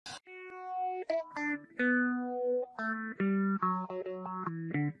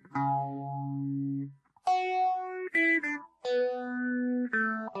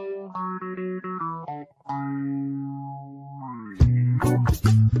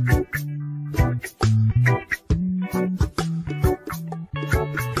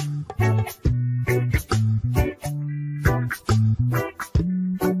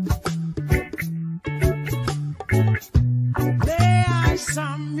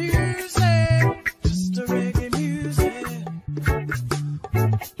music, just a reggae music.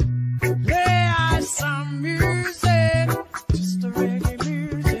 Play us some music, just a reggae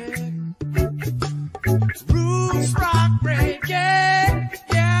music. Roots rock reggae,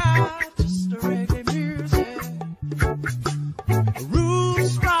 yeah, just a reggae music.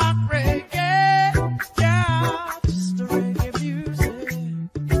 Roots rock reggae, yeah, just a reggae music.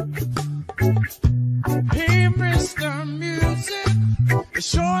 Hey, Mr. Music, it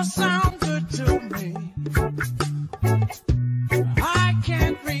sure sounds good to me. I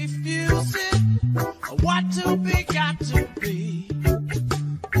can't refuse it. What to be, got to be.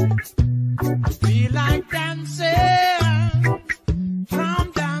 Feel like dancing,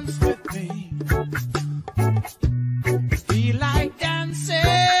 come dance with me. Feel like dancing,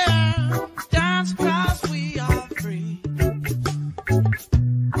 dance 'cause we are free.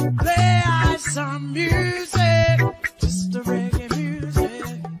 Play us some music, just a reggae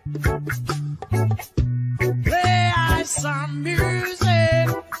music. Play us some music,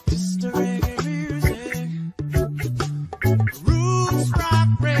 just a reggae music. Roots rock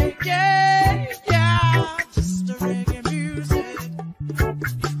reggae, yeah, just a reggae music.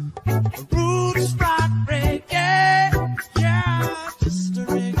 Roots rock reggae, yeah, just a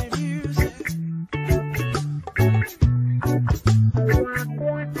reggae music.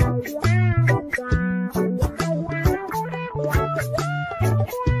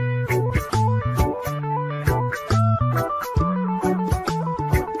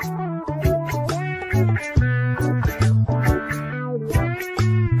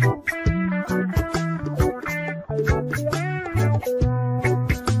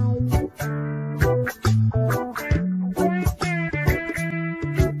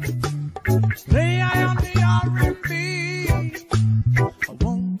 Play I on the R&B. I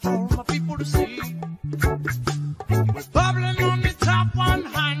want all my people to see. We're bubbling on the top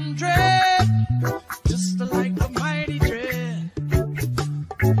 100, just like a mighty dread.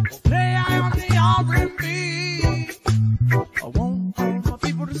 Play I on the R&B. I want all my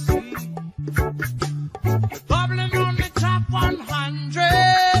people to see. We're bubbling on the top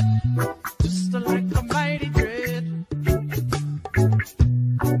 100, just like a mighty dread.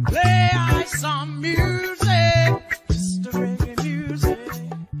 Play I some music, just a reggae music.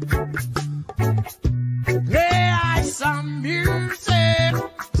 Play I some music,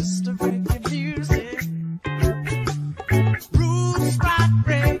 just a reggae music. Roots rock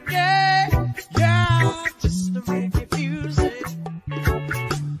reggae, yeah, just a reggae music.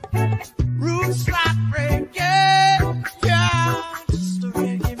 Roots rock reggae, yeah, just a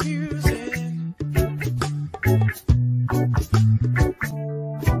reggae music.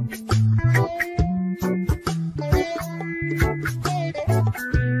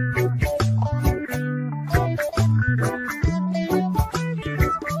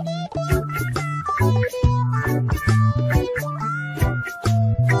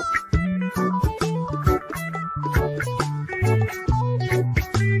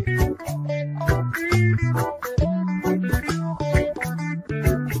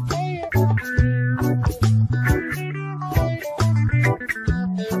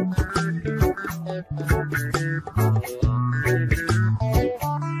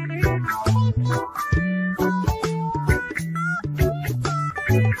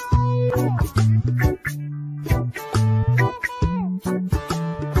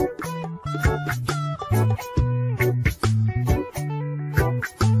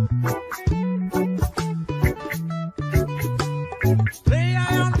 Play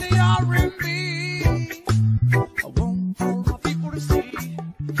I on the R&B. I want all my people to see.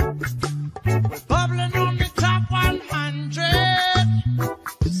 We're bubbling on the top 100,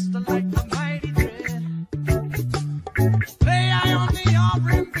 just like a mighty dread. Play I on the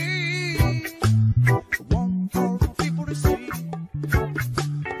R&B. I want all my people to see.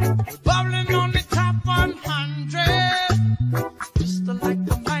 We're bubbling on the top 100, just like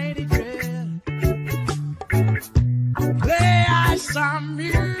a mighty dread. Play I some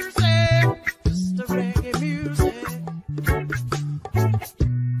music, just a reggae music.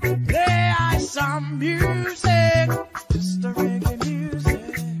 Play I some music, just a reggae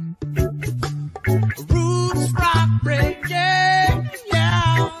music. Roots rock reggae,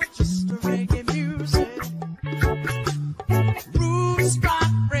 yeah, just a reggae music. Roots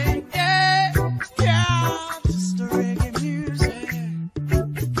rock reggae, yeah, just a reggae music.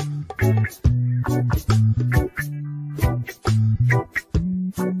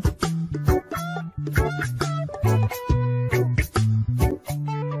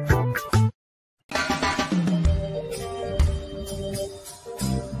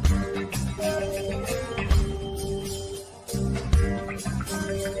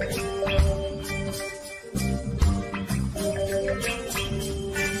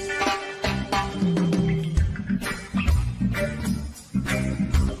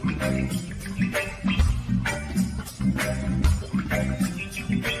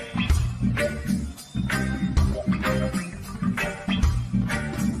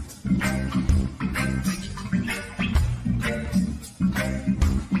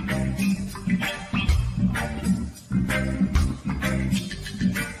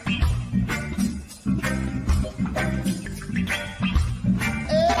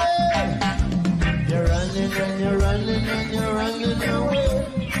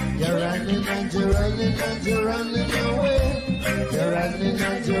 running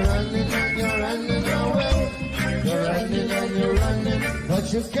and you're running and you're running away. You're running and you're running,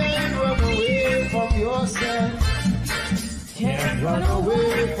 but you can't run away from yourself. Can't run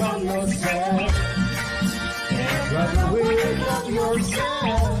away from yourself. Can't run away from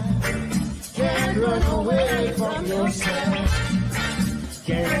yourself. Can't run away from yourself.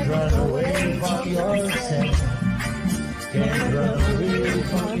 Can't run away from yourself. Can't run away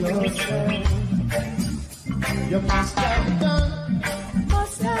from yourself. You must have done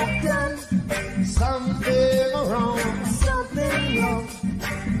something wrong. Something wrong.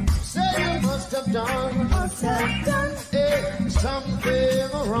 Say you must have done something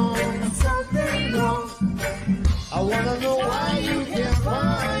wrong. Something wrong. I wanna know why you can't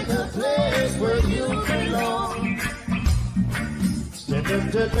find a place where you belong. Running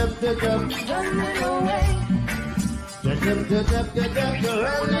away. Running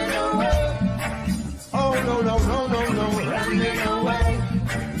away. Oh no no no no no. Running away.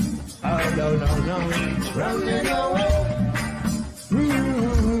 Oh no no no. Running away.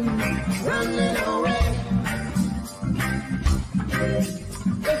 Running away.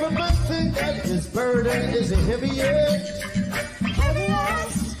 Every man think that his burden is a heaviest.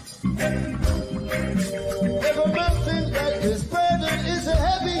 Every man think that his burden is a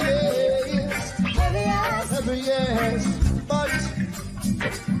heaviest. Heaviest. But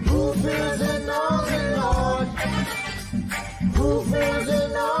who feels it now the Lord? Who feels it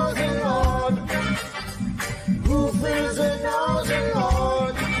now the Lord? Who feels it now the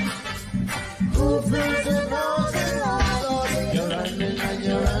Lord? Who feels it now the Lord? You're running and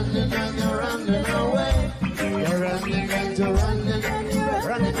you're running and you're running away. You're running and you're running and you're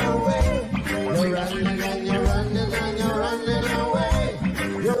running away. You're running and you're running and you're running away.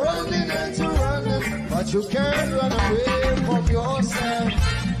 You're running and you're running, but you can't run away from yourself.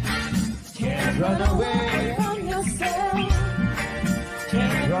 Can't run away from yourself.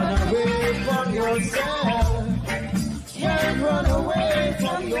 Can't run away from yourself. Can't run away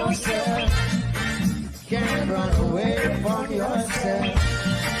from yourself. Can't run away from yourself.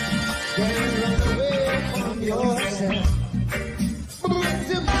 Can't run away from yourself.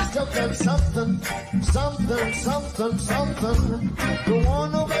 You must have done something. Don't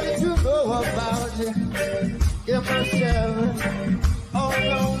want nobody to know about you. Give myself. Oh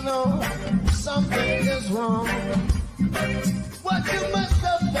no, something is wrong. What you must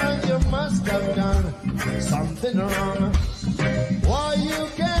have done something wrong. Why you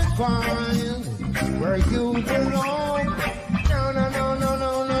can't find where you belong? No.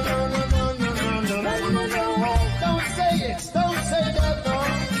 Don't say that, no.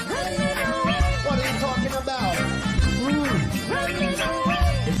 What are you talking about?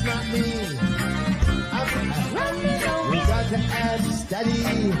 It's not me. We got to add steady.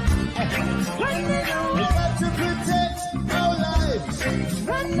 We got to protect our lives.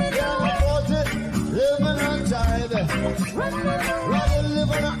 Can't afford to live on a tide. Rather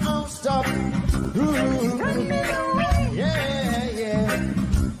live on an ounce stop. Yeah.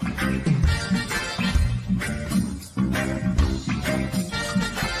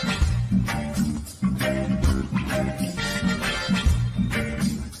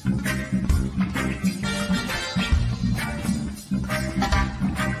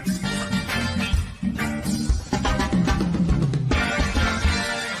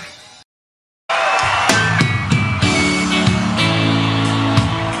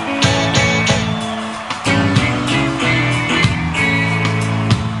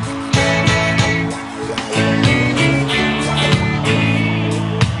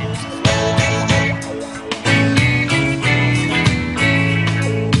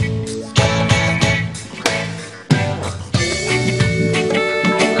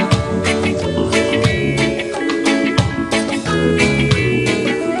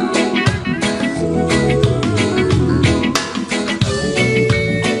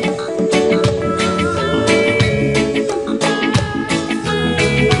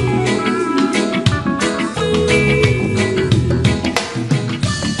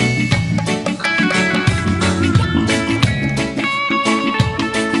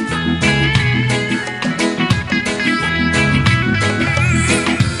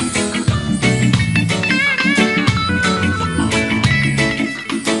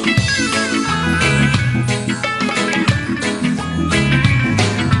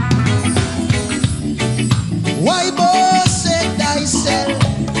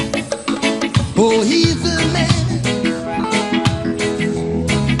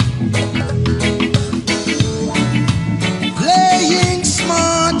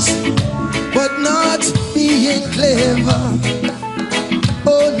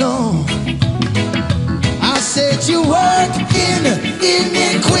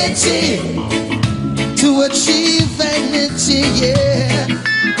 ability to achieve vanity, yeah.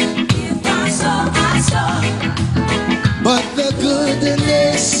 If I saw, but the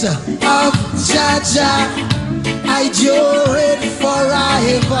goodness of Jaja, I endure it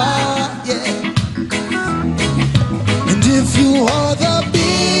forever, yeah. And if you are the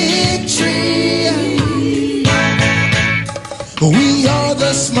big tree, we are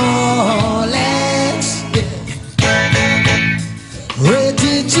the smallest, yeah.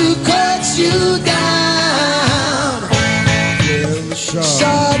 Ready to cut you down, yeah,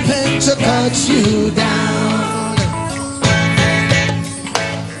 sharp and to cut you down.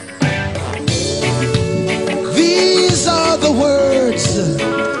 These are the words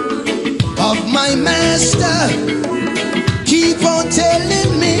of my master. Keep on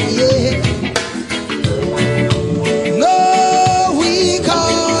telling me, yeah. No weak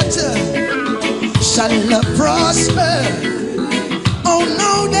heart shall not prosper. Oh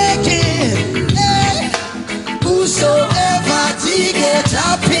no, they can't. Hey. Whosoever they get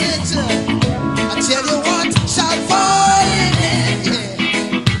up into, I tell you what, shall fall in it, yeah.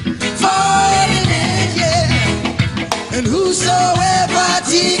 Fall in it, yeah. And whosoever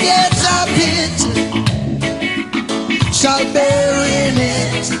they get up into shall bear in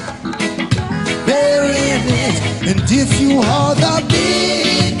it, bear in it. And if you are the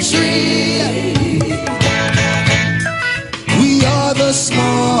big tree, we are the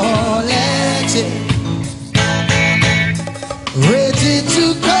smallest, ready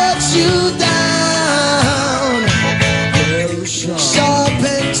to cut you down, sharp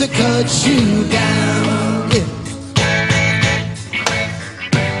and to cut you down, yeah.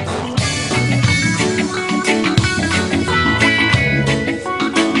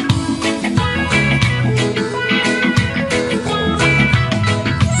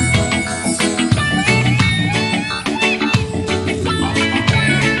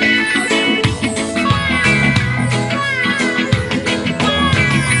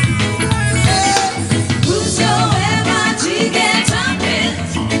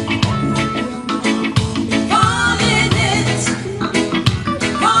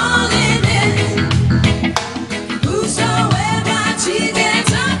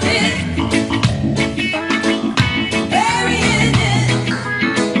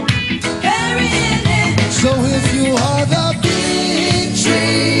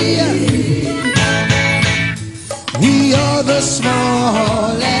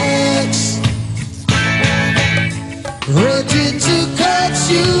 Smallest, ready to cut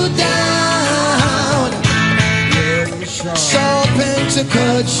you down, sharp and to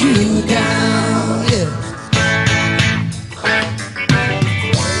cut you down, yeah.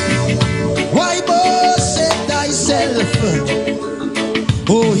 Why boast in thyself,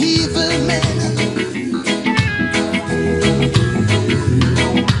 oh evil man?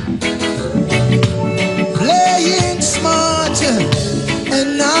 Playing smart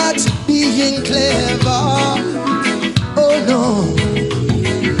and not being clever. Oh no,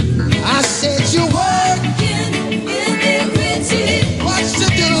 I said you're working in iniquity. What's to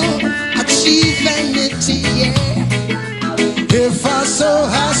do? Achieve vanity, yeah. If I saw,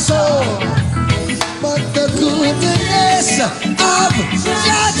 but the goodness of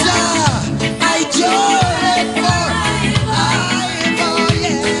Jaja, I adore it forever,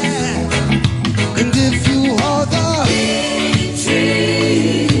 yeah. And if you are the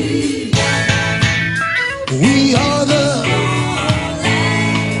we are the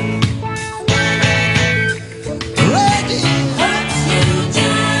ready,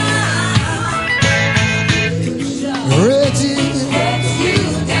 ready,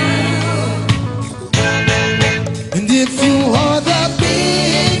 and if you are the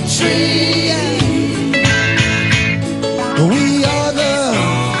big tree, we are the,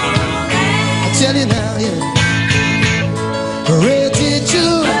 I tell you now, yeah, ready to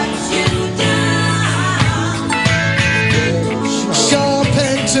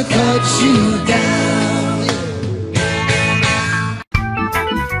to cut you down.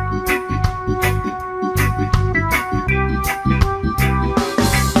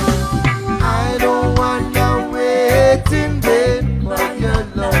 I don't wanna wait in bed for your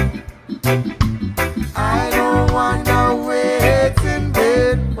love. I don't wanna wait in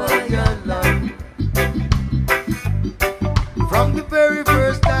bed for your love. From the very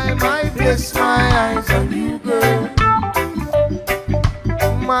first time I fixed my eyes on you, girl,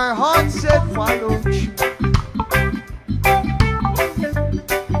 my heart set fire.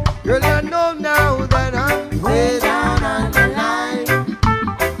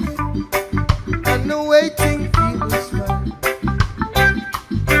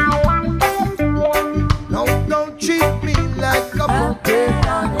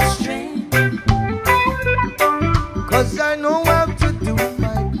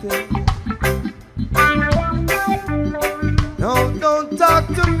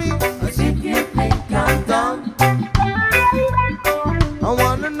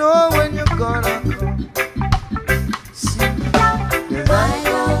 wanna know when you're gonna come. See, 'cause I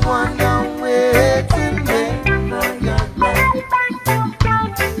don't wanna wait in vain for your love.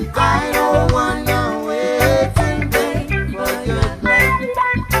 I don't wanna wait in vain for your love.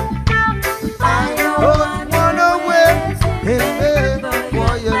 I don't wanna wait in vain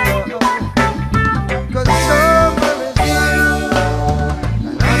for your love. 'Cause summer is here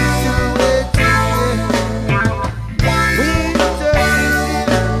and I'm still waiting. Winter is here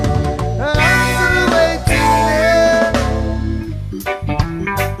and I'm still waiting.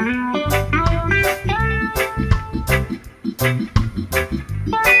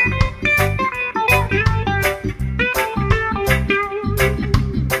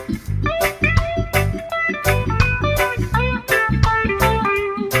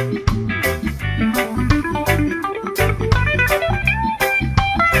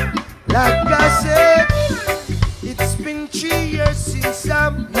 Like I said, it's been 3 years since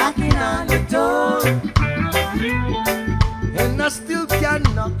I'm knocking on the door, and I still can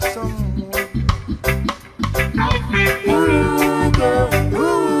knock some more. Ooh,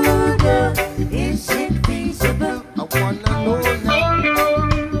 girl, is it feasible? I wanna know now,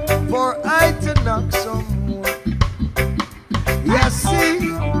 for I to knock some more. Yeah, see,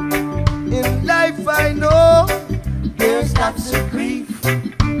 in life I know there's lots of grief,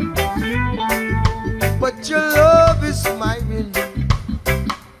 but your love is my relief.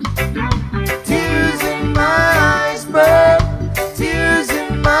 Tears in my eyes burn, tears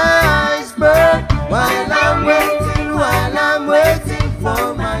in my eyes burn, while I'm waiting for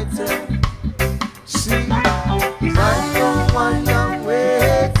my turn. See, 'cause I don't wanna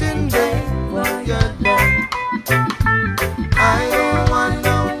wait in vain for your love. I don't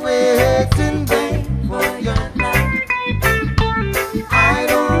wanna wait in vain for your love. I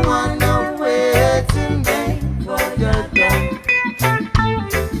don't wanna wait in vain for your love.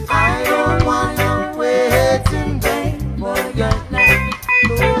 I don't wanna wait in vain for your love.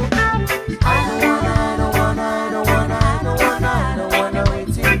 No, I don't wanna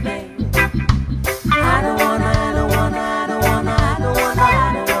wait in vain. I don't wanna wait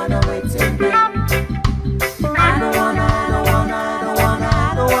in vain. I don't wanna wait in vain.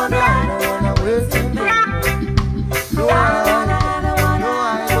 No,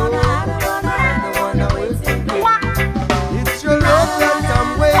 it's your love that I'm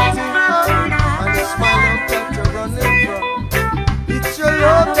waiting for, and it's my love that you're running from. It's your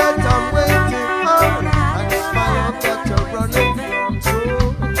love that I'm waiting for, and it's my love that you're running from. So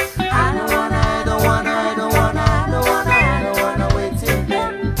I don't wanna wait in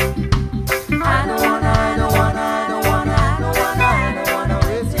vain. I don't wanna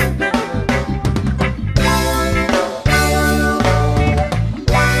wait in vain.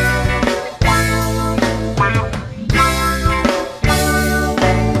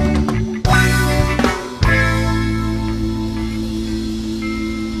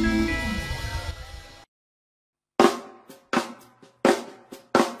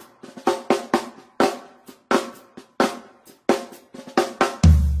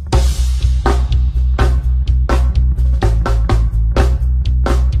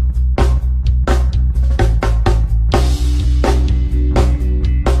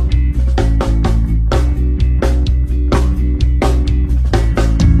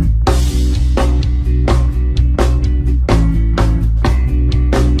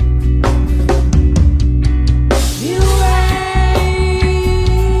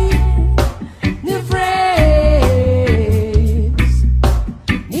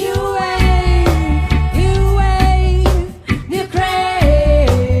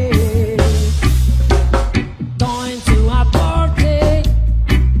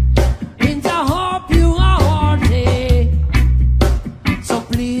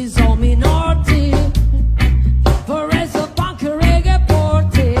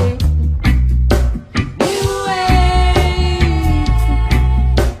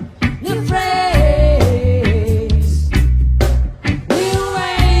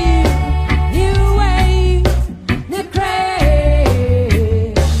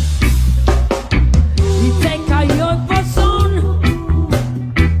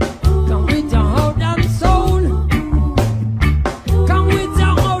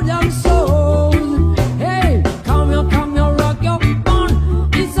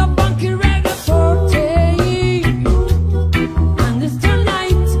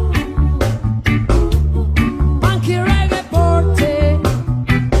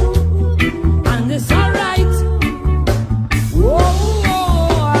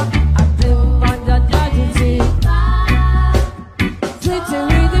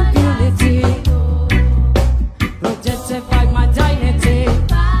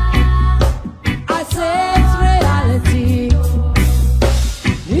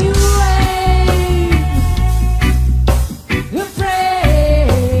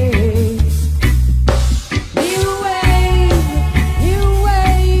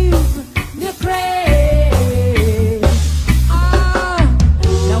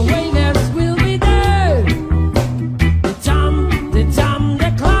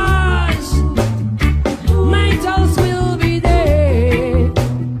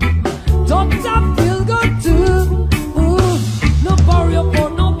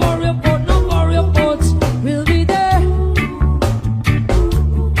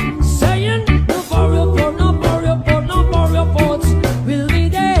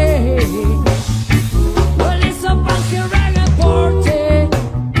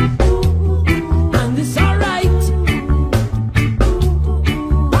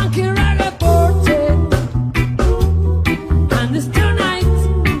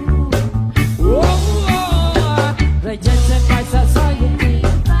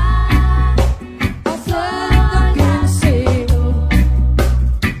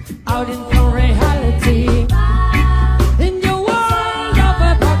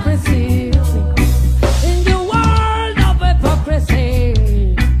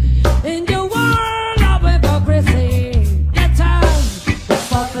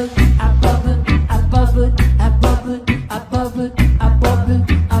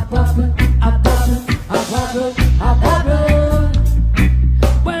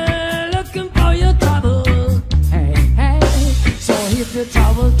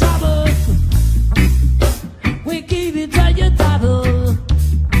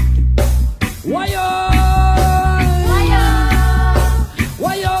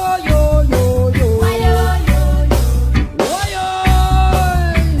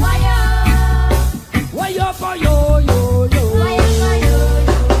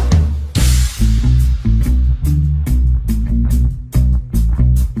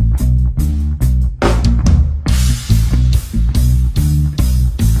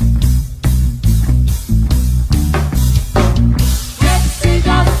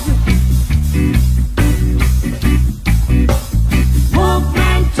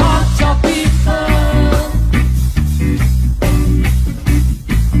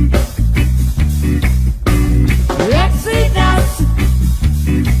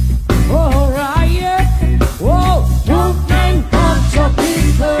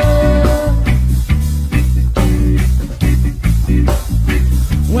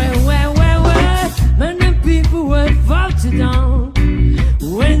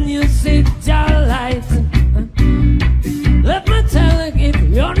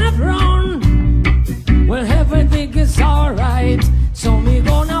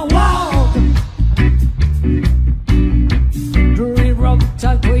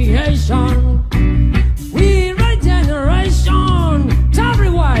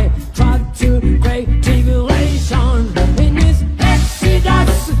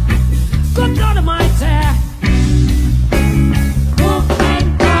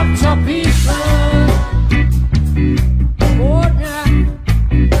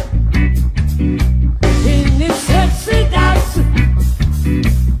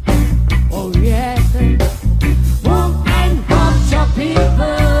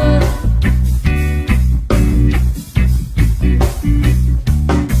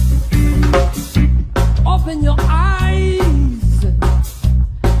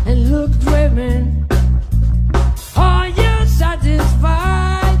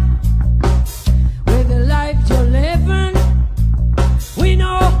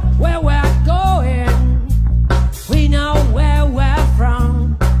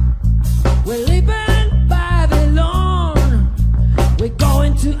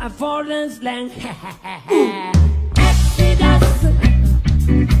 to a foreign land. Exodus,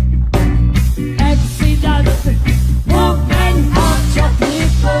 Exodus, movement of your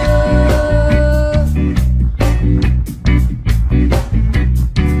people.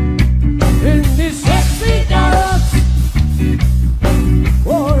 In this Exodus,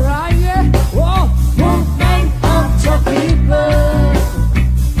 oh right, yeah, oh, movement of your people.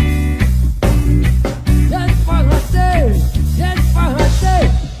 Just for a day, just for a day,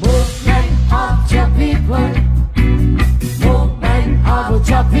 movement of your people. Movement of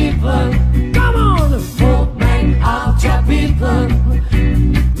your people. Come on, movement of your people.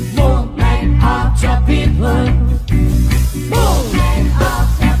 Movement of your people. Movement of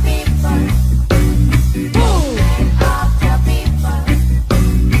your people. Movement of your people.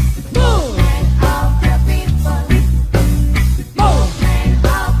 Movement of your people. Movement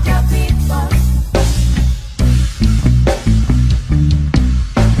of your people.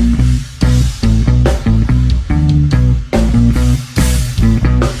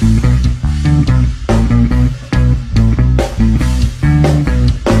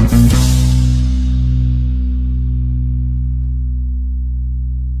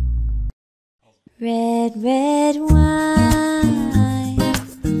 Red, red wine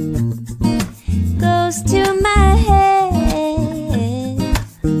goes to my head,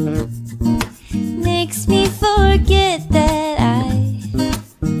 makes me forget that I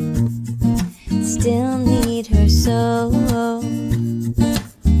still need her so.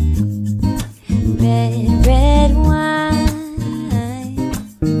 Red, red wine,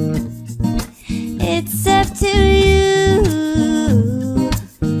 it's up to you.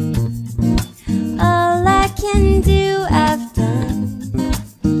 All I can do, I've done.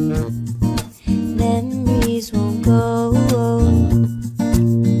 Memories won't go.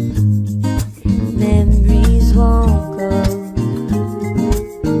 Memories won't go.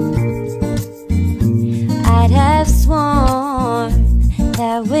 I'd have sworn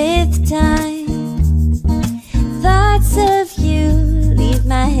that with time, thoughts of you leave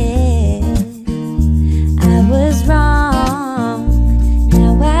my head. I was wrong,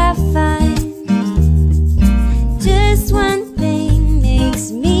 now I find just one thing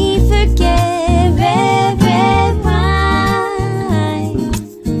makes me forget. Red, red wine,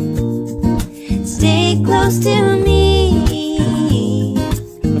 stay close to me.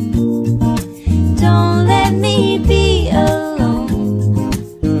 Don't let me be alone.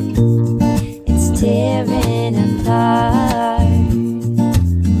 It's tearing apart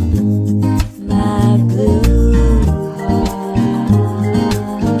my blue heart.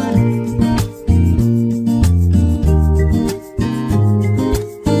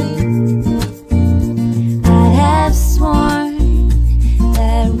 I have sworn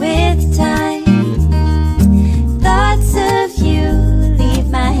that with time, thoughts of you leave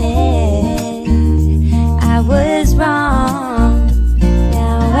my head. I was wrong,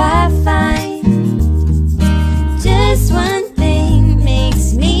 now I find just one thing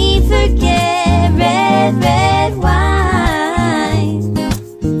makes me forget. Red, red wine,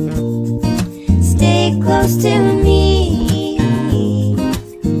 stay close to me.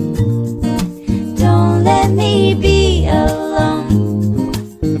 Don't let me be alone.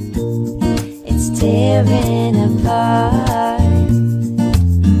 It's tearing apart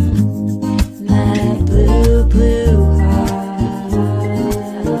my blue, blue heart.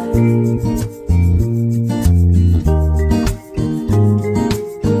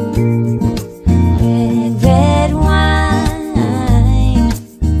 Red, red wine,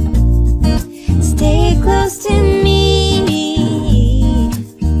 stay close to me.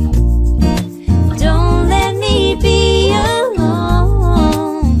 Don't let me be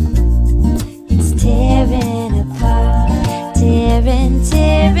alone. It's tearing apart, tearing,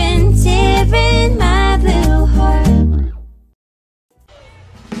 tearing, tearing my blue heart.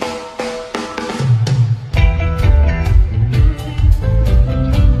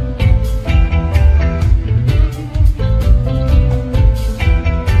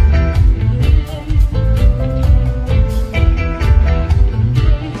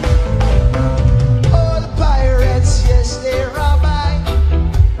 All pirates, yes, they rob I.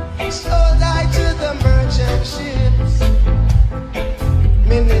 Sold I to the merchant ships.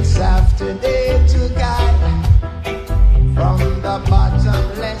 Minutes after they took I from the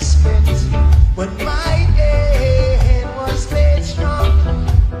bottomless pit. But my head was made strong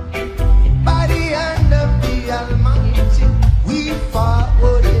by the hand of the Almighty. We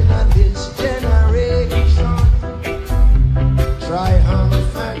forward in this generation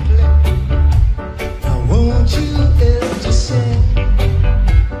triumphantly. Now won't you help to sing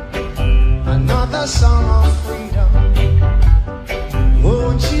another song of freedom?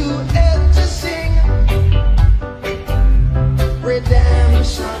 Won't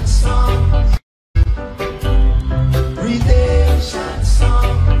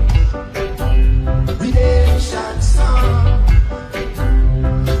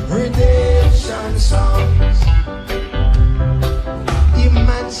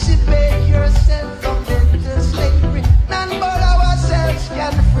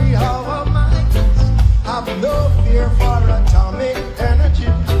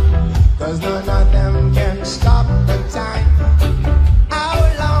 'cause none of them can stop the time. How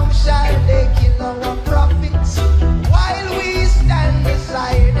long shall they kill our prophets while we stand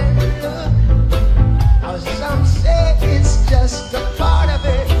aside and look? How some say it's just a part of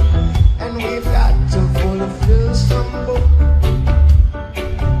it, and we've got to fulfill some book.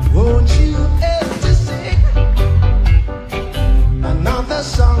 Won't you help to sing another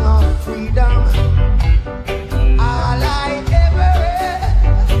song of freedom? All I ever heard,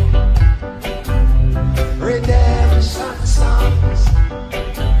 redemption songs,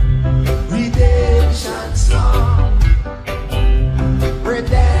 redemption song,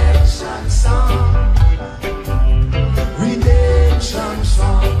 redemption song, redemption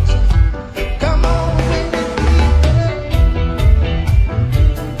songs. Come on with it,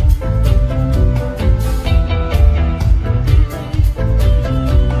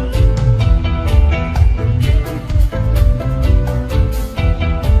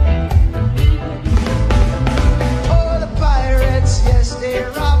 all the pirates, yes, they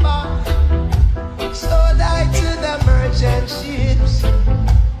rob us, so die to the merchant ships.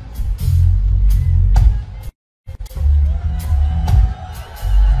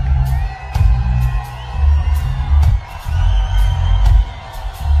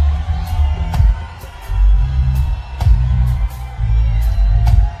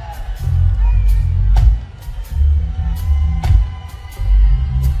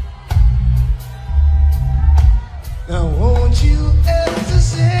 Now won't you help to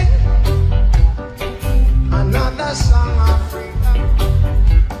sing another song of freedom?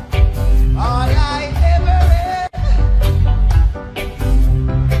 All I ever heard,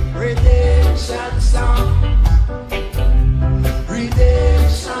 redemption song,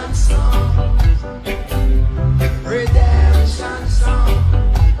 redemption song, redemption song,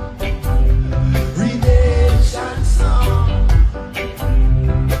 redemption song.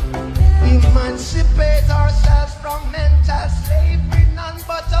 Emancipate ourselves from mental slavery. None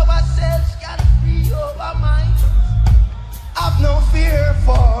but ourselves can free our minds. Have no fear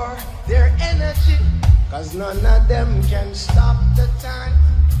for their energy, 'cause none of them can stop the time.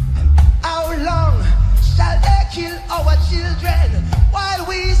 How long shall they kill our children while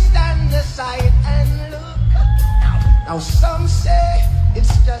we stand aside and look? Now some say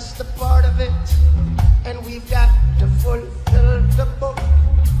it's just a part of it, and we've got to fulfill the book.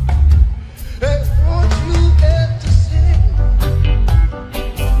 Hey, won't you help to sing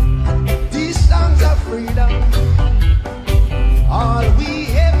these songs of freedom? All we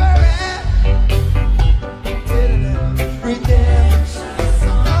ever had, redemption,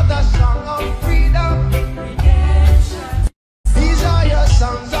 another song of freedom. These are your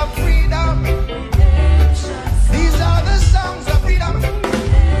songs of freedom. These are the songs of freedom.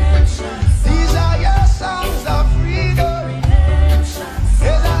 These are your songs of freedom.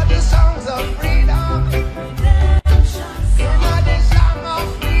 These are the songs of freedom. These are the songs of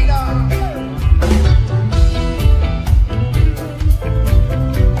freedom.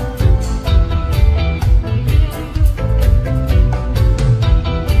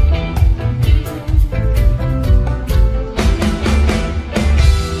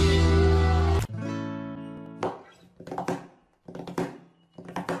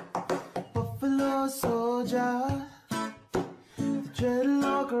 Buffalo soldier, the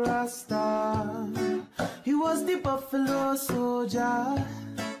dreadlock Rasta. He was the Buffalo soldier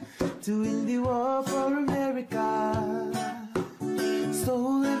to win the war for America.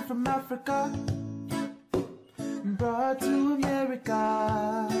 Stolen from Africa, brought to America.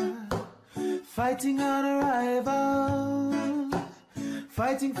 Fighting on arrival,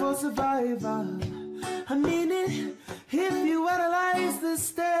 fighting for survival. I mean it, if you analyze the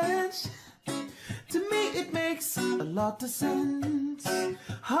stench, to me it makes a lot of sense.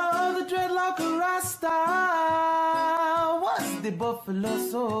 How the dreadlock Rasta was the Buffalo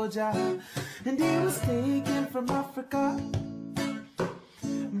soldier, and he was taken from Africa,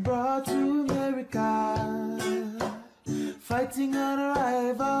 brought to America. Fighting on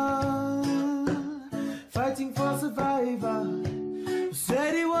arrival, fighting for survival.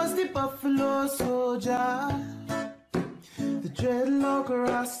 Said he was the Buffalo soldier, the dreadlock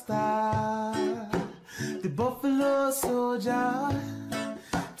Rasta, the Buffalo soldier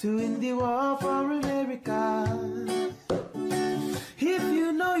to win the war for America. If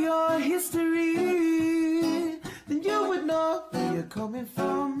you know your history, then you would know where you're coming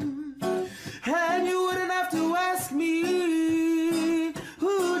from, and you wouldn't have to ask me,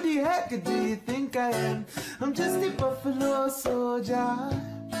 who the heck do you think I am? I'm just a Buffalo soldier,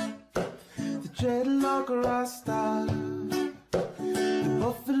 the dreadlock Rasta, the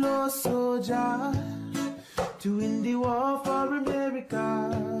Buffalo soldier to win the war for America.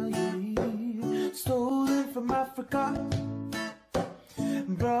 Yeah. from Africa,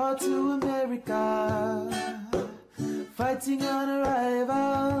 brought to America, fighting on arrival,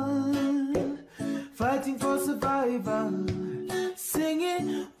 fighting for survival,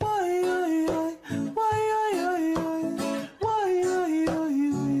 singing why, why,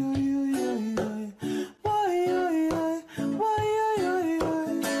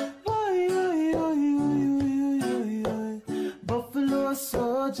 Buffalo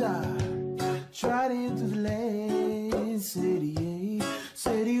soldier tried into the land,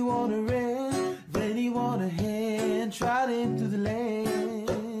 said he want a red, then he want a hand, tried into the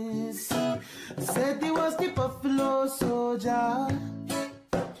land, said he was the buffalo soldier,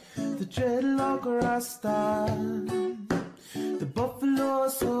 the dreadlock Rasta, the buffalo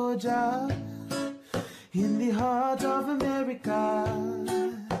soldier in the heart of America,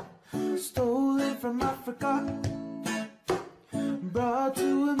 stolen from Africa, brought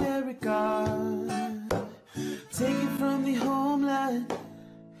to America, taken from the homeland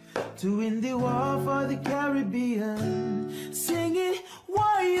to win the war for the Caribbean, singing why,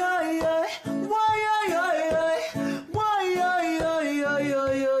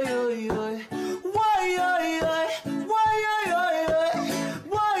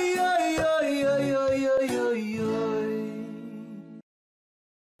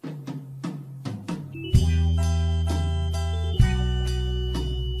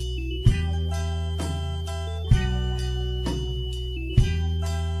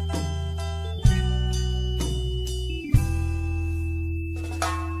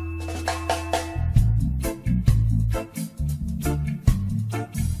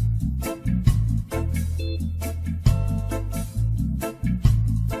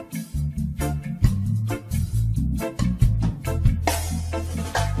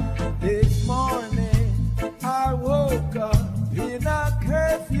 This morning I woke up in a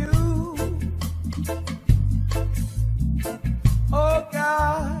curfew. Oh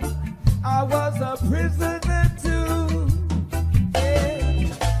God, I was a prisoner too.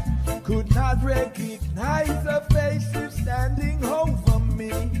 Yeah. Could not recognize the faces standing over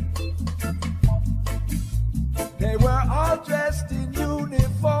me. They were all dressed in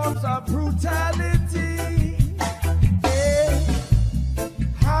uniforms of brutality.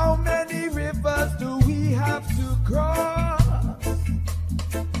 How many rivers do we have to cross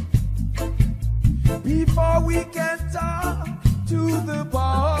before we can talk to the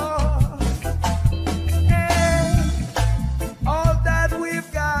boss? And all that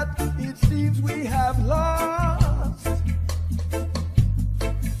we've got, it seems we have lost.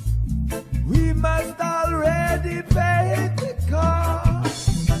 We must already pay the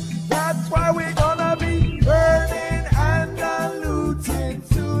cost. That's why we're gonna be burning and looting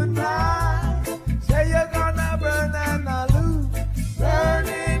tonight. Say you're gonna burn and loot,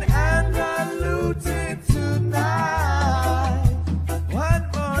 burning and looting tonight. One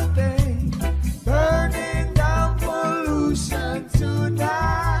more thing, burning down pollution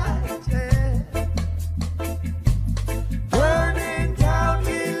tonight. Yeah. Burning down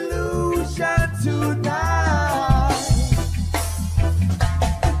illusion tonight.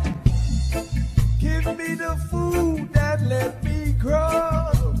 Give me the food that let me grow.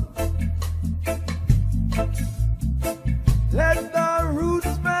 Let the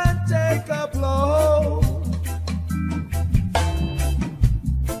roots man take a blow.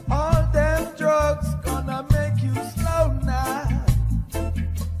 All them drugs gonna make you slow now.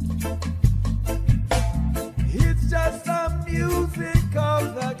 It's just some music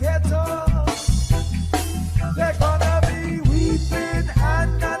of the ghetto. They're gonna be weeping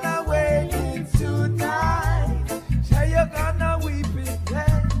and wailing tonight. Say you're gonna weep it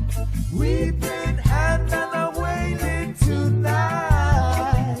then, weeping and wailing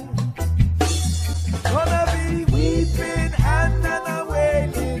tonight. Gonna be weeping and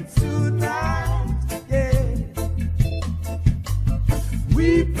wailing tonight, yeah.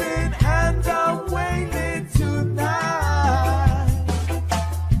 Weeping and wailing tonight.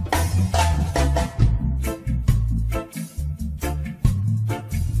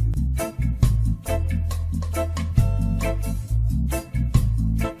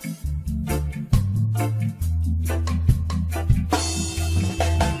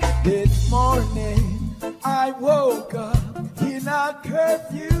 This morning I woke up in a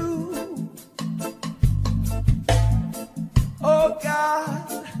curfew. Oh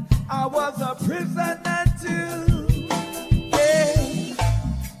God, I was a prisoner too. Yeah.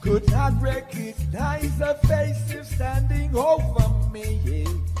 Could not recognize the faces standing over me.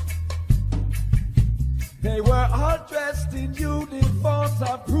 Yeah. They were all dressed in uniforms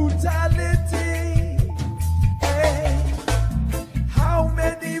of brutality. Hey, how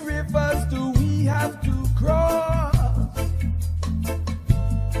many rivers do we have to cross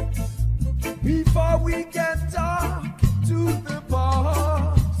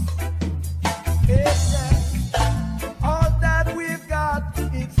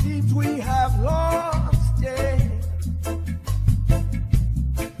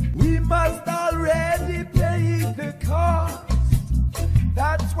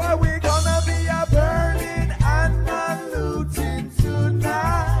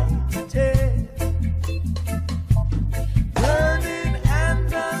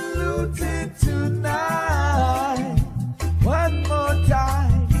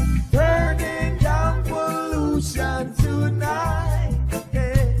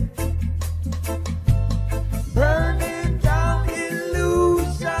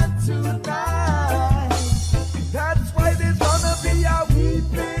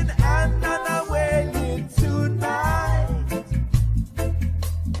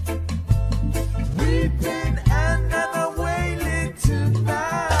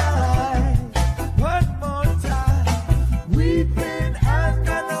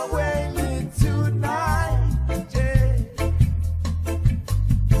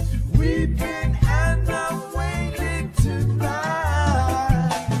weeping and I'm wailing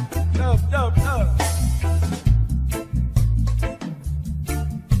tonight. Love, love, love.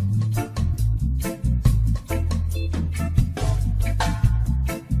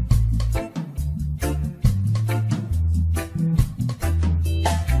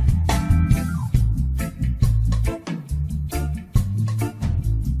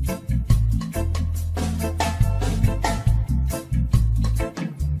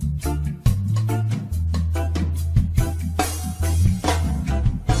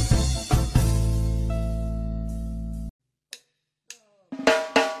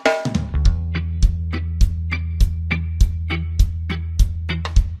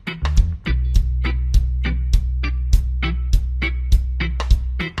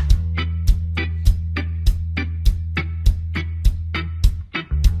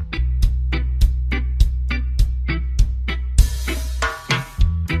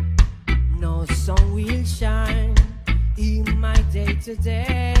 No sun will shine in my day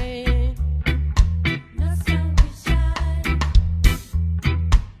today. No sun will shine.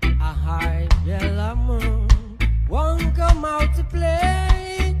 A high yellow moon won't come out to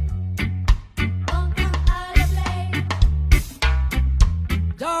play. Won't come out of play.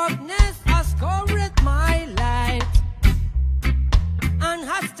 Darkness has covered my light and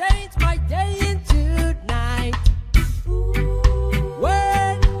has changed my day into night.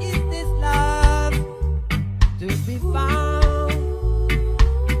 Where is this love to be found?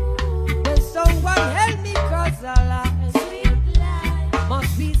 Will someone help me cross the line? Sweet life.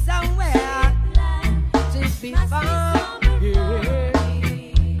 Must be somewhere to be found. Yeah.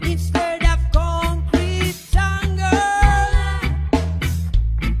 Instead of concrete jungle,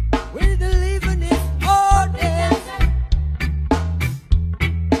 where the living is honest.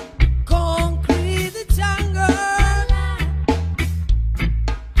 Concrete jungle,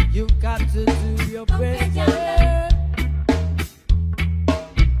 you got to do your best.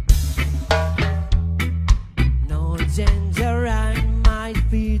 No danger at my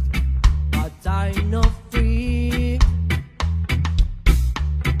feet, but I know free.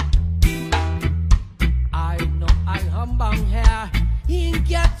 I know I am bound here in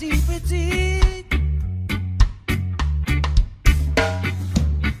captivity.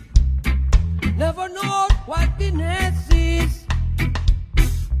 Never know what happiness is.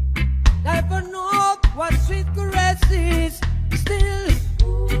 Never know what sweet caress is. Still,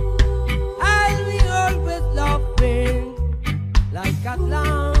 I'll be always loving like a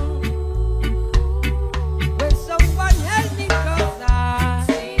lamb. When someone help me, 'cause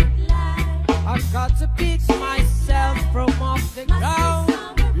Sweet life. I've got to pick myself from off the ground.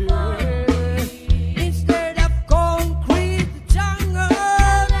 Yeah. Instead of concrete jungle,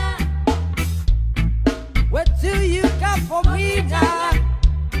 what do you got for me now?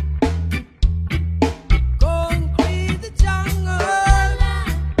 Concrete jungle,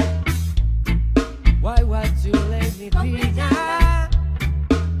 why would you let me be now?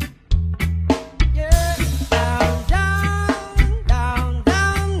 Yeah. Down, down, down,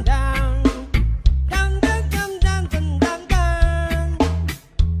 down, down. Down, down, down, down, down, down, down.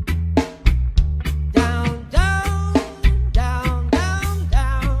 Down, down, down, down,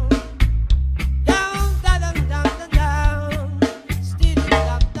 down. Down, down, down, down, down. Steady,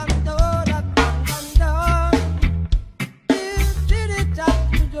 down, down, down, down, down, down. Steady, down,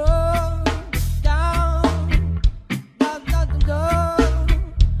 down, down, down, down, down.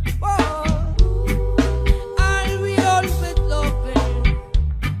 Whoa. I'll be always loving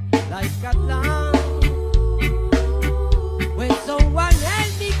like a lamb. When someone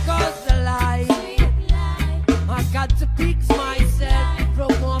help me cross the line, Sweet life. I got to pick myself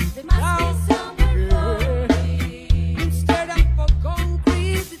from off the Must be ground. somewhere for me. Instead of a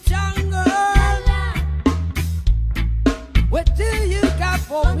concrete jungle, what do you got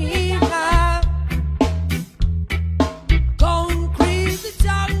for me now? Concrete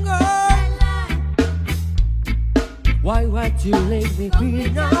jungle, why would you let me be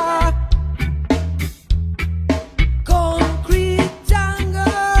now? Concrete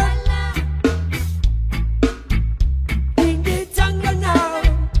jungle, in the jungle now.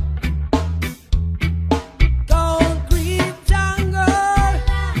 Concrete jungle,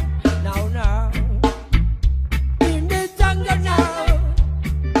 now, now. In the jungle now.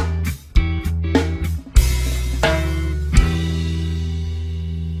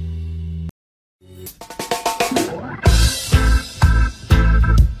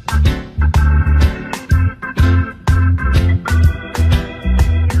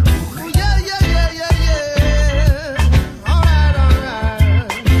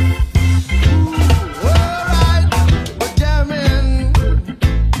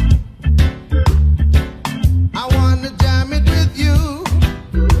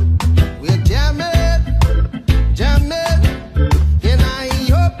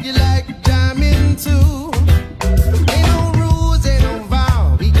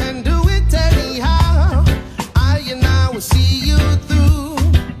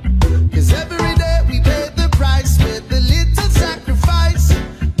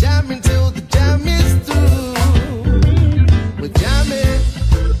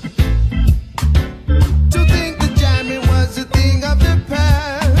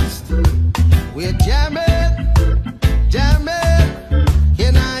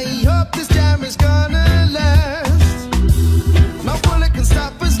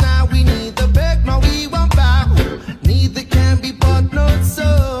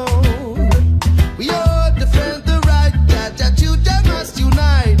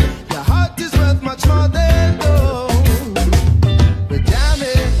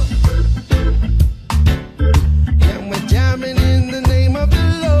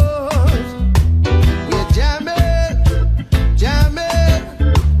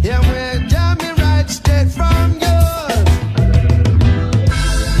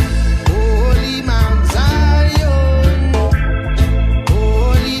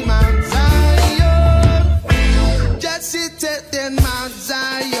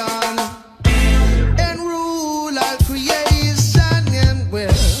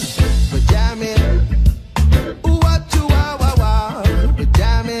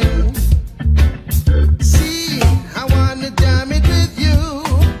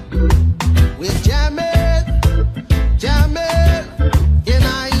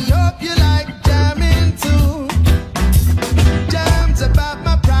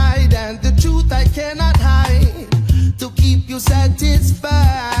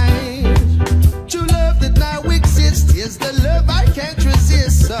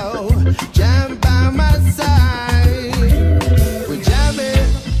 Jam by my side. We're jamming.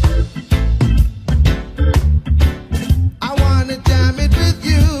 I wanna jam it with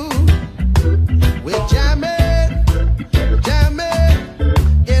you. We're jamming, jamming,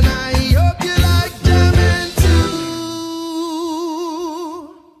 and I hope you like jamming too.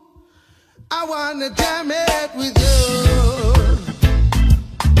 I wanna jam it with you.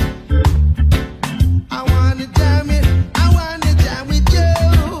 I wanna jam it, I wanna jam with you.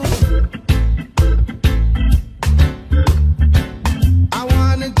 I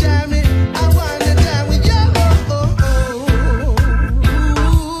wanna jam it, I wanna jam with you.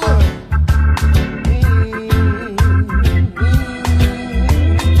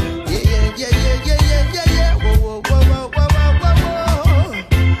 Yeah, yeah, yeah, yeah, yeah, yeah, yeah. Whoa, whoa, whoa, whoa, whoa, whoa, whoa.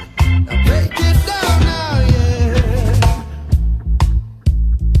 Now break it down now, yeah.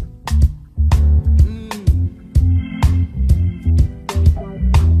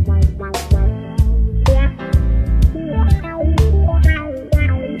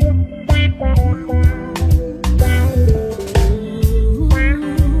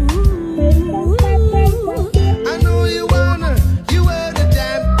 I know you wanna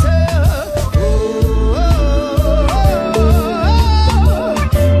jam too. Oh,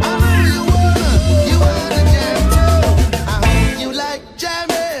 I know you wanna jam too. I hope you like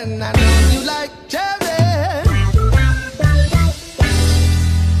jamming. I know you like jamming.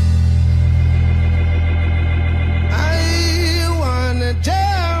 I wanna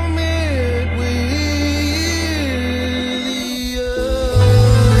jam it with you.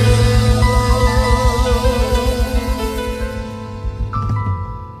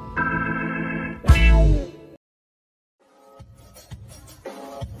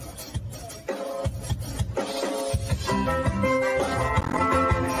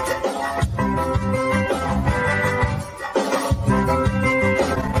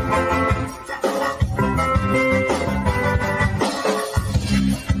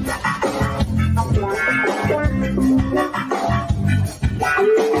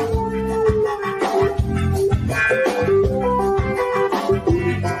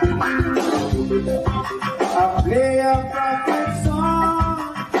 I play a perfect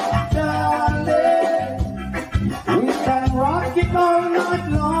song, darling. We can rock it all night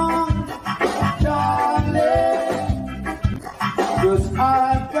long, darling. 'Cause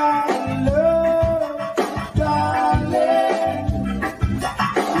I've got love, darling.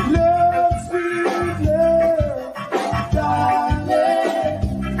 Love, sweet love,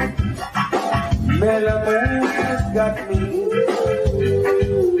 darling. Melamine has got me.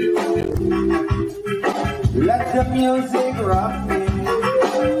 Let the music rock me.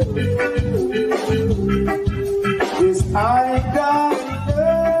 'Cause I got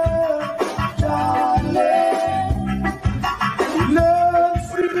love, darling. Love,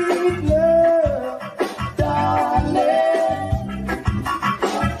 sweet love, darling.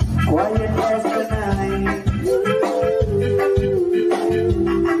 Quiet as the night.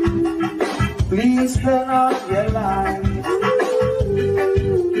 Please turn on your light.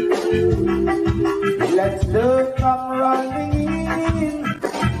 Let's love come running in,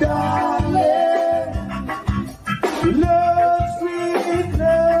 darling. Love, sweet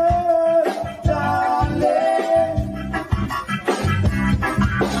love, darling.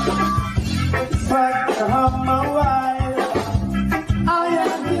 It's like the hammer wire, I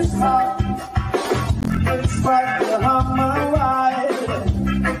am his heart. It's like the hammer wire,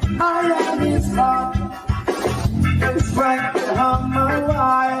 I am his heart. It's like the hammer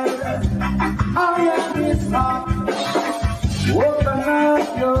wire, I am his heart. Open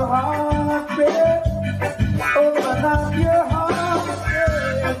up your heart, babe. Open up your heart,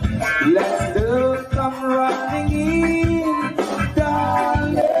 babe. Let love come running in,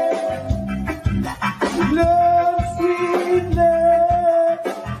 darling. Love, sweet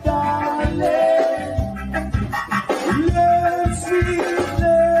love, darling. Love, sweet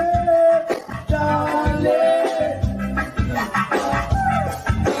love, darling.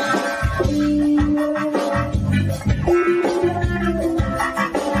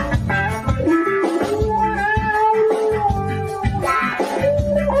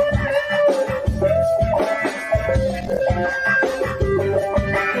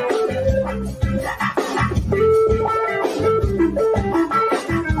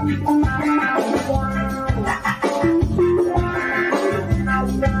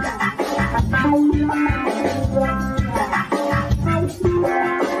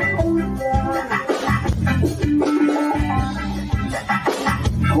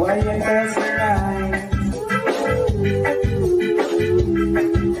 Quiet as the night.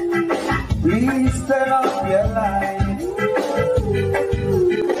 Please turn off your light.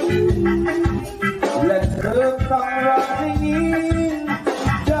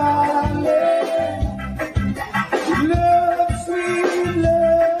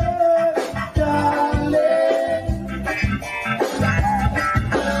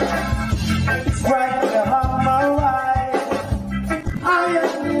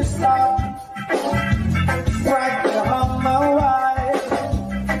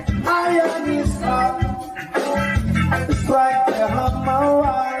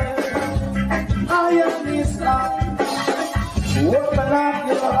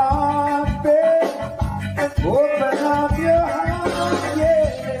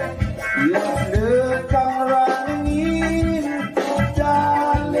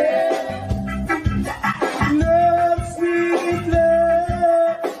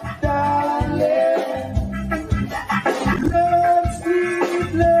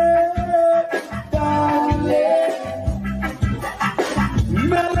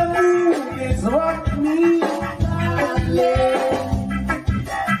 Malibu is rock me, darling.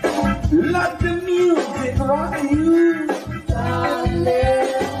 Let the music rock you, darling.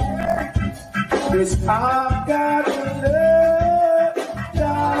 'Cause I've got love,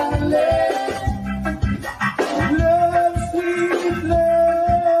 darling. Love, sweet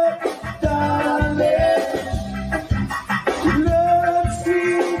love, darling. Love,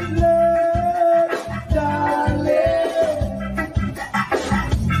 sweet love, darling.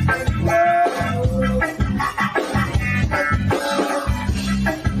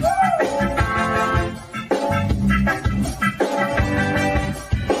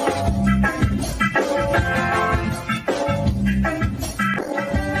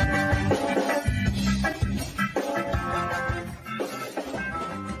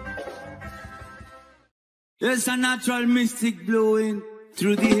 There's a natural mystic blowing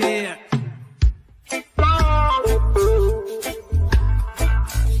through the air.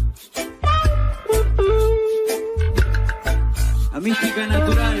 La mística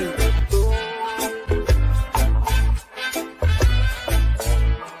natural.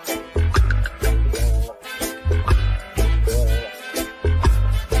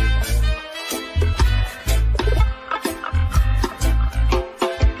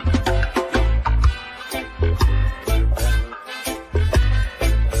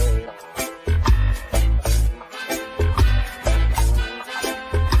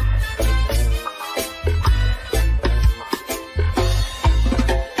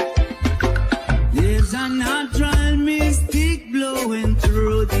 There's a natural mystic blowing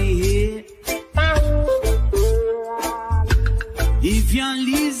through the air. If you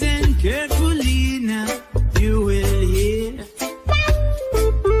listen carefully now, you will hear.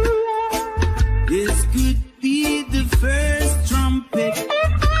 This could be the first trumpet,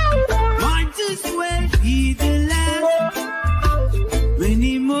 might as well be the last.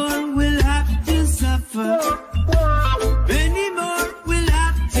 Many more will have to suffer, many more will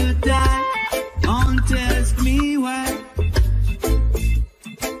have to die. Don't ask me why.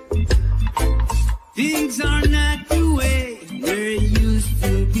 Things are not the way they used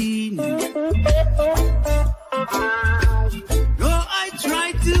to be now. No, I try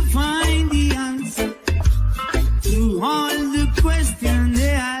to find the answer to all the questions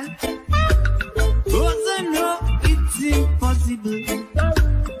they have, 'cause I know it's impossible.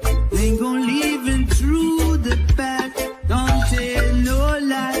 Ain't gonna live in through the past. Don't tell no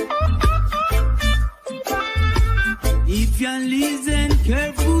lie. If you listen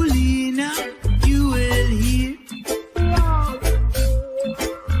carefully now, you will hear.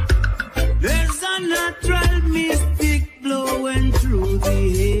 There's a natural mystic blowing through the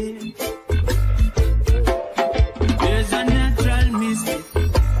air. There's a natural mystic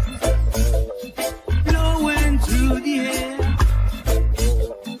blowing through the air.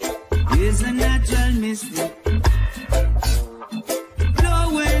 There's a natural mystic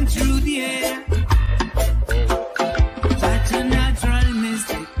blowing through the air. Such a natural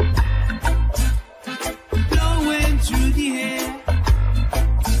mystic blowing through the air.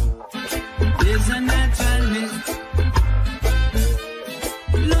 There's a natural mystic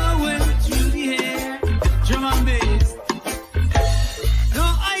blowing through the air. Drum and bass. No,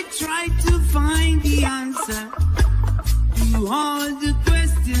 I try to find the answer to all the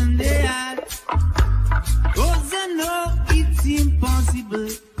questions they had,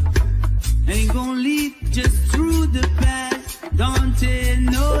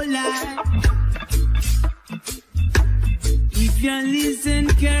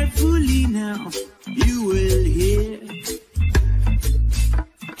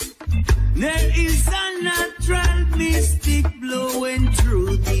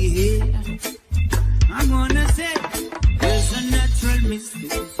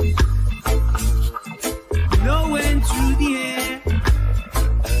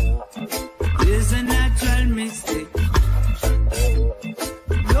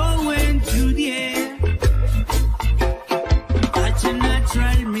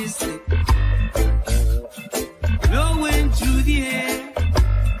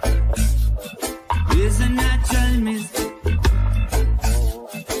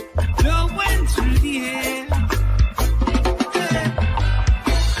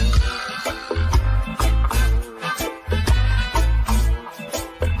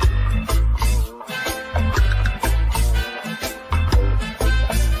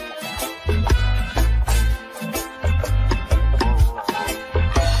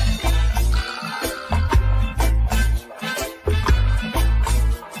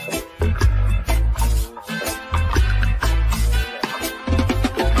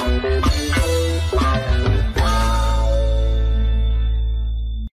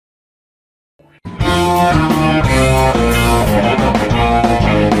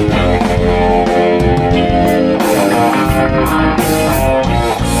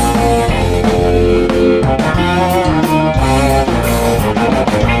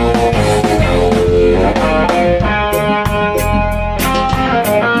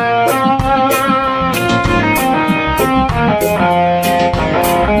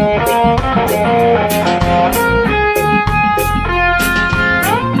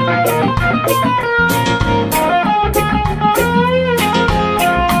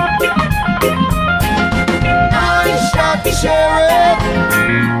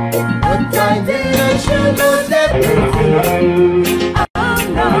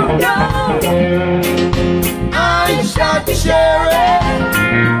 no. I shot sheriff,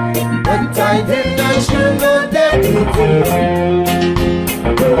 but I did not shoot no deputy.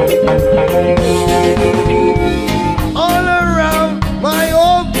 All around my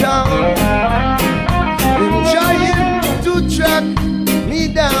hometown, been trying to track me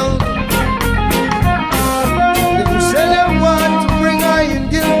down. They say they want to bring I in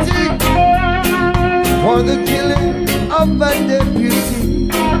guilty for the killing of a deputy,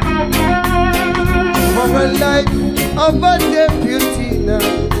 for a life of a deputy now.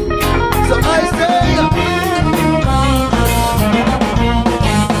 So I say,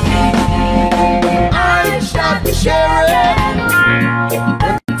 I shot the sheriff,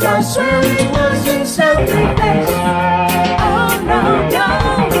 but I swear it was in self-defense. Oh no, no.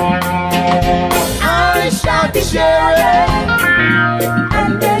 I shot the sheriff,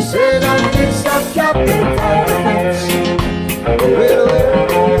 And they said I did some self-defense.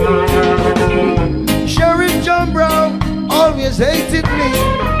 Sheriff John Brown always hated me.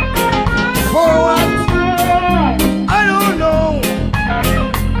 For what? I don't know.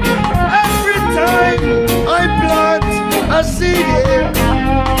 Every time I plant a seed here,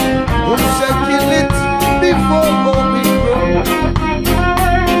 who say kill it before we grow?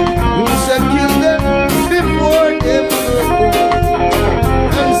 Who say kill them before them grow?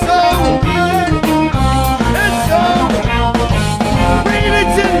 And so, bring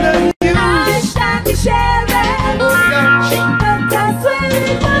it in the news. I shot the sheriff, Oh gosh, but I swear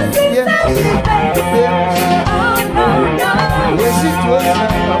it was in self-defense. Oh no, no. yes it was.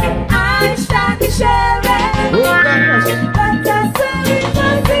 I shot the sheriff, Oh gosh, but I swear it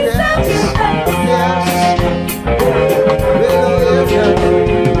was in self-defense. yes.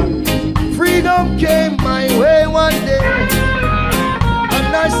 Freedom came my way one day,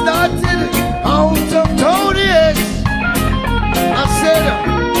 and I started out of Tony's. I said,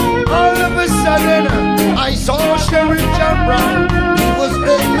 all of a sudden, I saw Sheriff John Brown. He was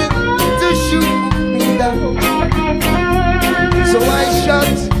aiming to shoot me down. So I shot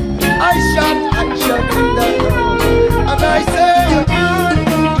him down. And I said,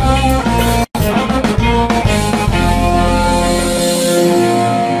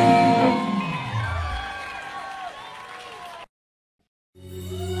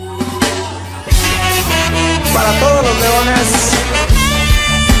 Para todos los leones.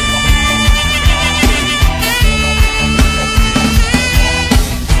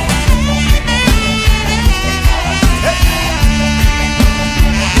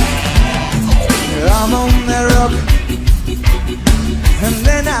 I'm on the rock, and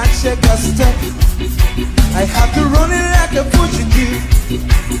then I check a step. I have to run it like a fugitive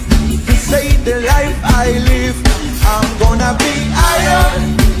to save the life I live. I'm gonna be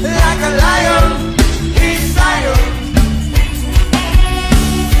iron like a lion in Zion.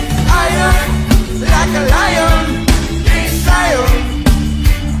 Iron like a lion in Zion.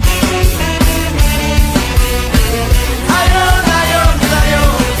 Iron, iron, Zion.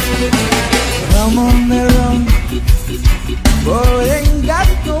 I'm on the run, boy, ain't got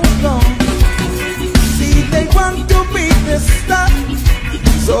no gun. See, they want to be the star,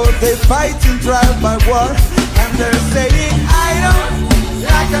 so they fight and drive by war. And they're saying, iron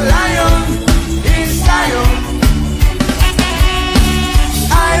like a lion in Zion.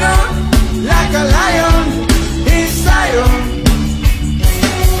 Iron like a lion in Zion.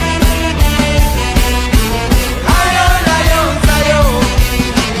 Iron, lion, Zion.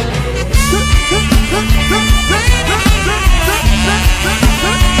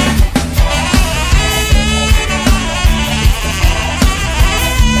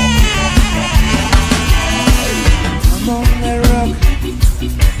 I'm on the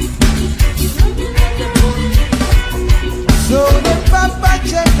rock,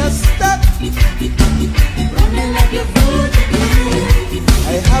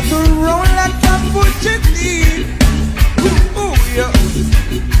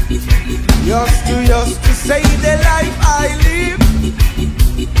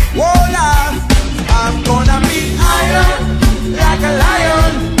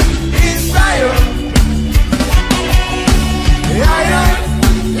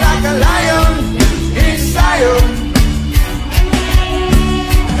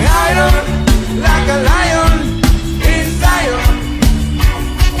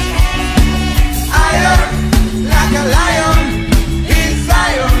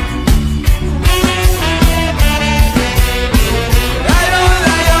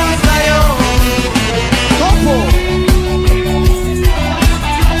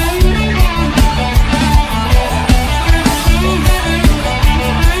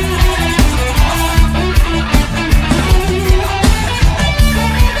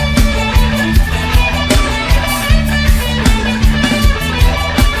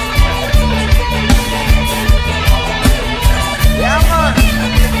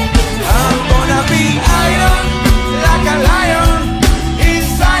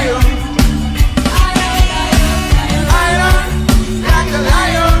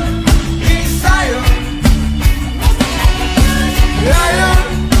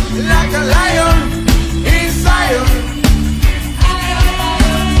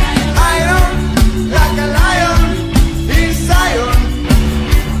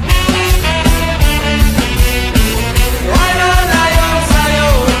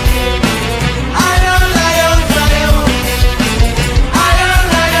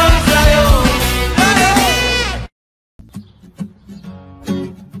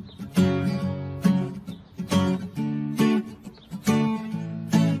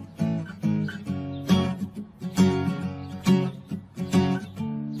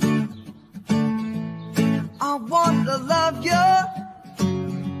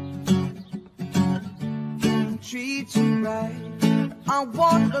 I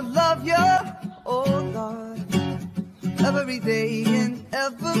want to love you, oh Lord. Every day and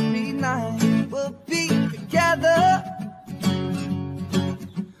every night we'll be together,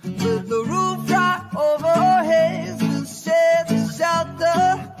 with the roof right over our heads. We'll share the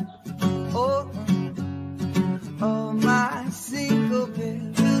shelter, oh my single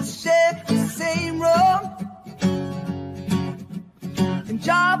bed. We'll share the same room, and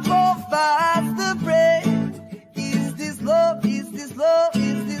Jah provides the bread. Is this love? Is this love?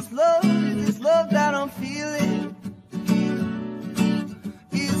 Is this love? Is this love that I'm feeling?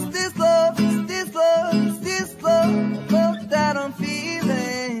 Is this love? Is this love? Is this love? Love that I'm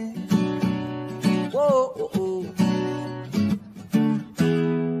feeling? Whoa, oh, oh.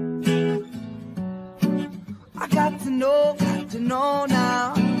 I got to know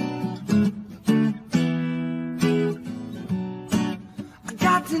now. I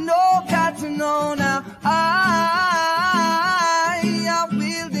got to know now. I am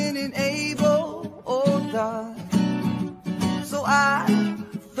willing and able, oh God. So I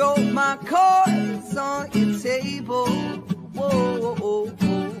throw my cards on your table. Whoa, oh, oh,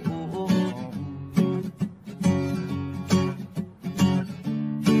 oh, oh.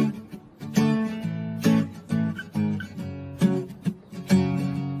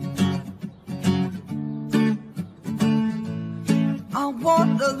 I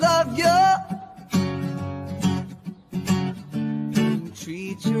want to love you,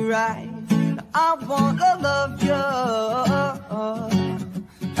 treat you right. I want to love you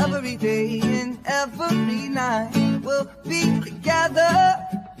every day and every night. We'll be together,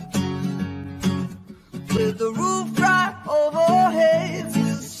 with the roof right over our heads.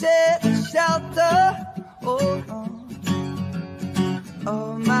 We'll share the shelter,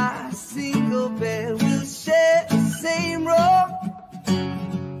 oh my single bed. We'll share the same room,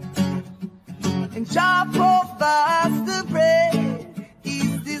 and Jah provides the bread.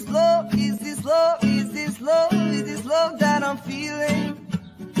 Is this love? Is this love? Is this love? Is this love that I'm feeling?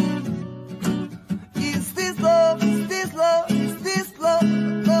 Is this love? Is this love? Is this love?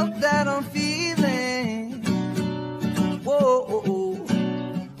 Love that I'm feeling? Whoa, oh, oh.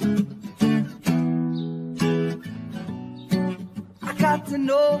 I got to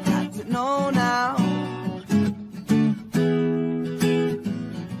know now.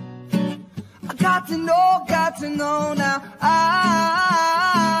 Got to know now.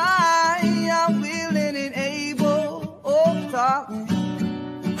 I am willing and able, oh darling.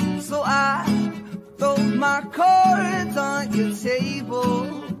 So I throw my cards on your table.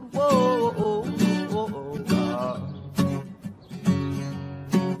 Whoa, oh, oh, oh, oh.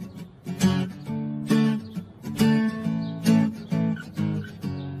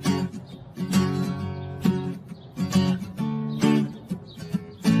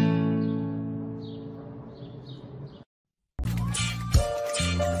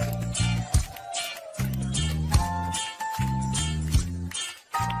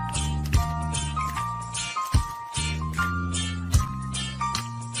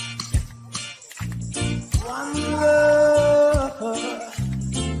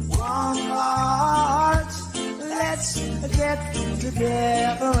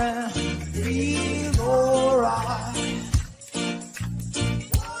 Together and feel alright.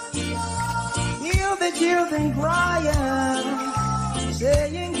 Hear the children crying,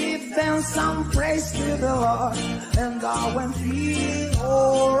 saying give them some praise to the Lord, and go and feel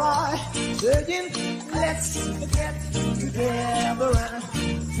alright. Saying let's get together and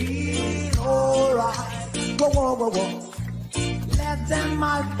feel alright. Whoa, whoa, whoa, whoa. Let them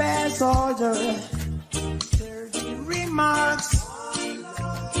my best soldier. Remarks.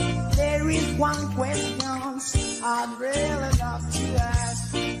 There is one question I'd really love to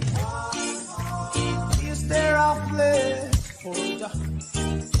ask. Is there a place for the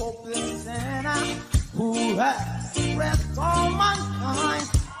hopeless sinner who has rest on mankind?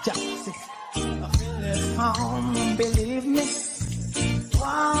 Just feel it home, believe me.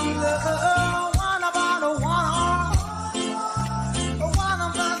 One love, one about a one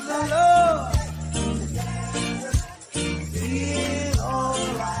about the love.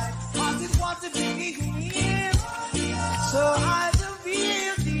 To be him, so I will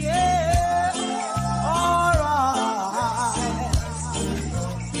feel the air. Alright.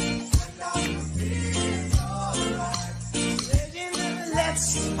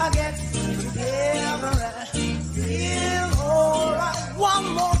 Let's get together and feel alright. One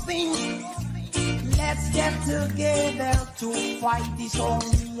more thing. Let's get together to fight this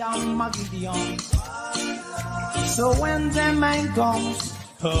holy Armageddon. So when the man comes,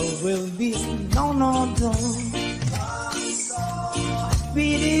 will be no doom.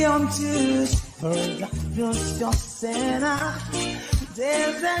 Be the unto her just sinner.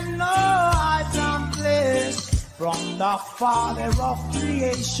 There's no hiding place from the Father of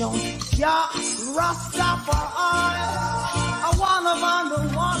creation. Yeah, Rastafari, I wanna man the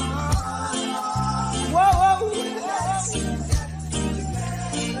one. Whoa, whoa, yes.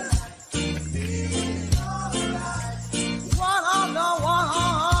 One on the one.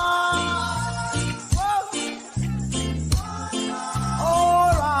 Whoa.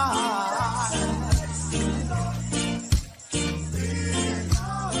 All right.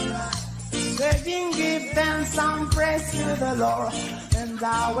 Saying give thanks and praise to the Lord, and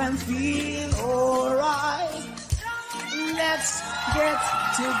I will feel alright. Let's get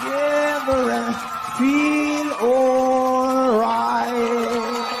together and feel alright.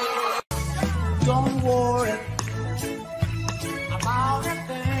 Don't worry about a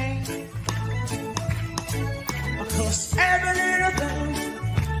thing, because every little thing's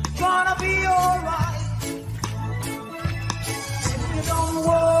gonna be alright. You don't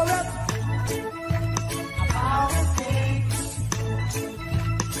worry about a thing,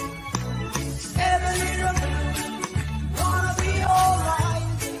 every little thing's gonna be alright.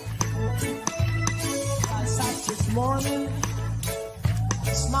 I sat this morning,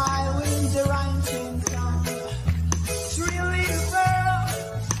 smile with the rain came down. Three little girls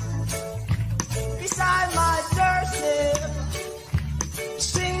beside my doorstep,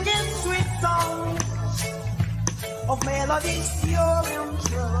 singing sweet songs of melodies pure and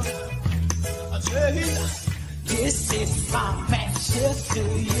true. I tell you, this is my message to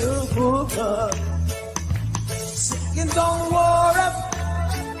you. Singing, don't worry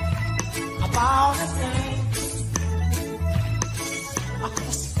about a thing,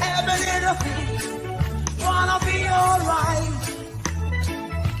 because every little thing gonna be alright.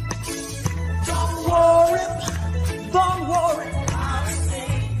 Don't worry about a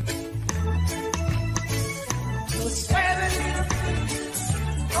thing, because every little thing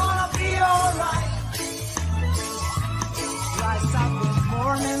gonna be alright. Rise up this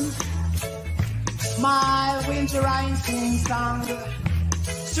morning, my winter rain sings song.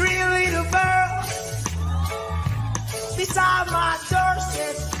 Three little girls beside my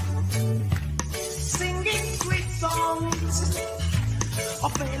doorstep, singing sweet songs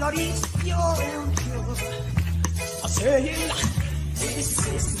of melodies pure and pure. I say, this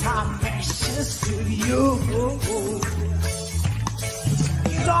is my message to you.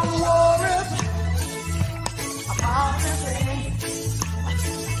 Don't worry about a thing,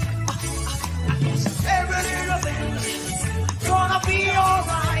 every little thing gonna be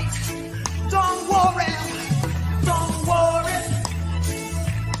alright. Don't worry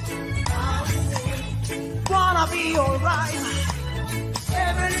about a thing, gonna be alright.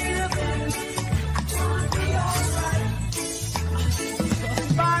 Every little thing gonna be alright.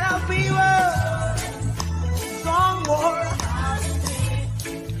 But I'll be well. Don't worry,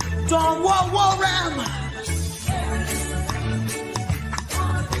 don't worry.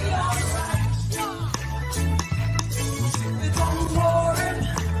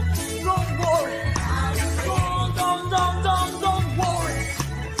 Don't worry.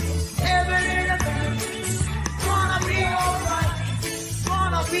 Every little thing gonna be alright.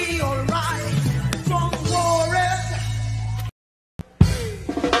 Gonna be alright. Don't worry.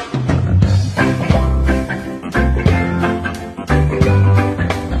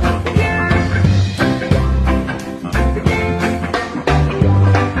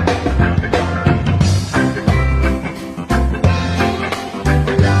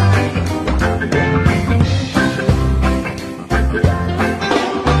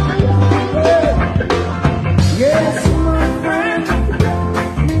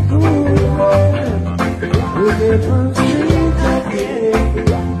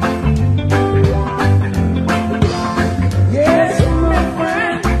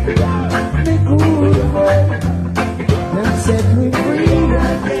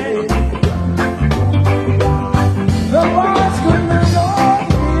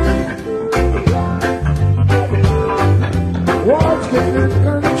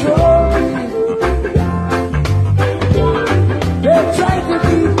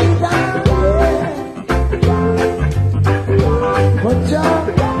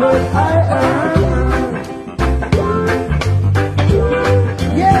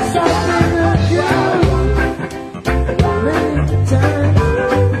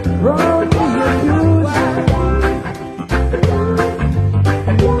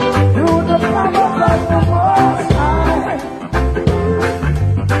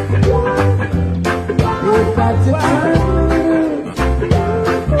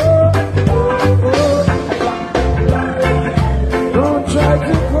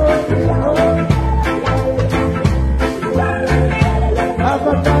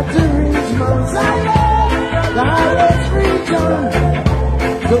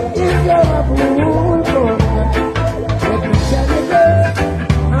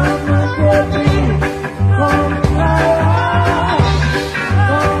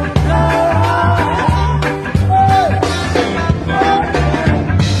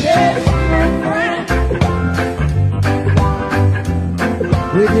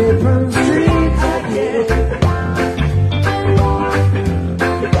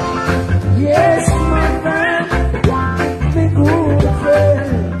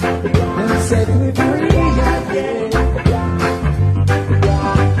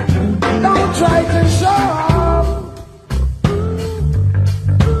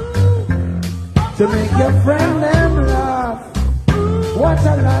 your friend and laugh. What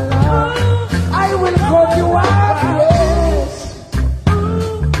a la la. I will cut you off, yes.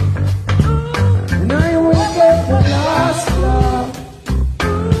 And I will get the last love.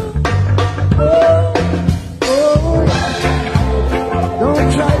 Oh, don't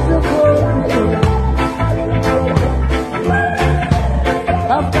try to pull me.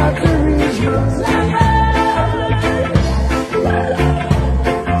 I've got the reasons.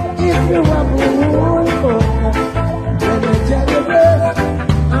 If you have a woman, let me tell you this,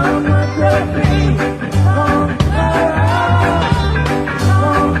 I'm not gonna be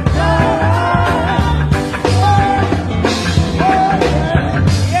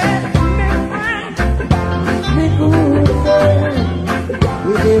me good friend,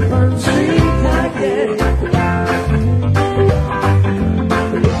 we live on street.